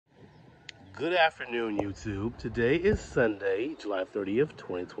Good afternoon, YouTube. Today is Sunday, July 30th,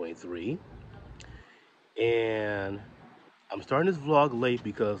 2023. And I'm starting this vlog late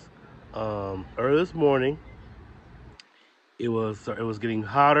because early this morning it was getting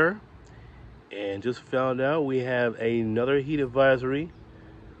hotter, and just found out we have another heat advisory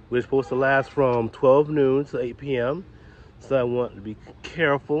which is supposed to last from 12 noon to 8 p.m. So I want to be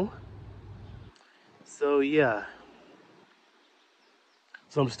careful. So yeah.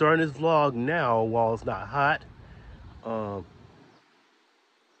 So I'm starting this vlog now while it's not hot. Um,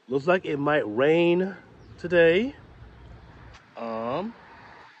 Looks like it might rain today.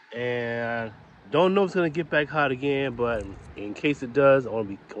 And don't know if it's gonna get back hot again, but in case it does, I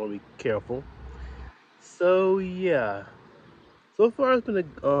wanna be careful. So yeah. So far it's been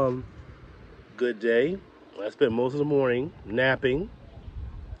a good day. I spent most of the morning napping.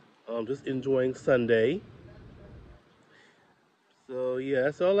 Just enjoying Sunday. So yeah,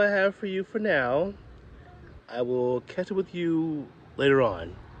 that's all I have for you for now. I will catch up with you later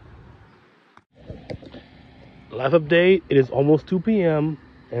on. Life update, it is almost 2 p.m.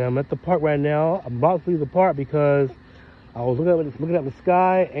 and I'm at the park right now. I'm about to leave the park because I was looking at the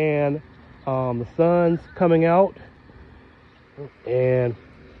sky, and the sun's coming out, and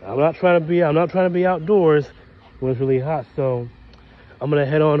I'm not trying to be outdoors when it's really hot, so I'm gonna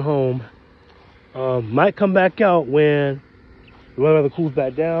head on home. Might come back out when the weather cools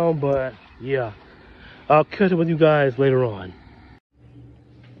back down, but yeah, I'll catch up with you guys later on.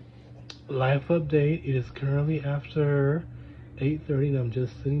 Life update, it is currently after 8:30 and I'm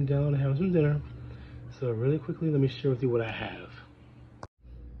just sitting down and having some dinner. So really quickly, let me share with you what I have.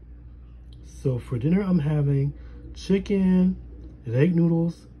 So for dinner, I'm having chicken and egg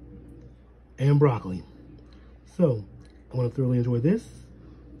noodles and broccoli. So I want to thoroughly enjoy this.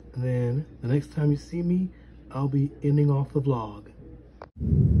 And then the next time you see me, I'll be ending off the vlog.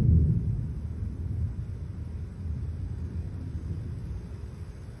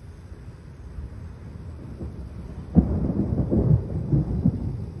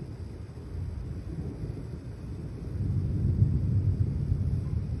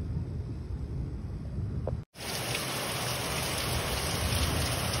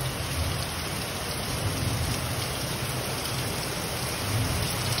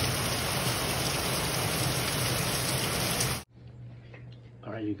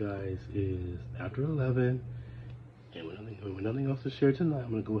 Alright, you guys, it is after 11, and with nothing else to share tonight,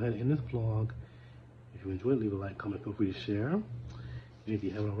 I'm going to go ahead and end this vlog. If you enjoyed, leave a like, comment, feel free to share. And if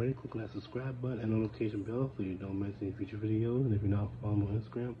you haven't already, click on that subscribe button and notification bell so you don't miss any future videos. And if you're not following me on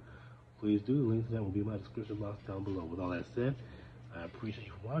Instagram, please do. The link to that will be in my description box down below. With all that said, I appreciate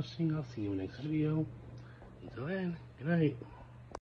you watching. I'll see you in the next video. Until then, good night.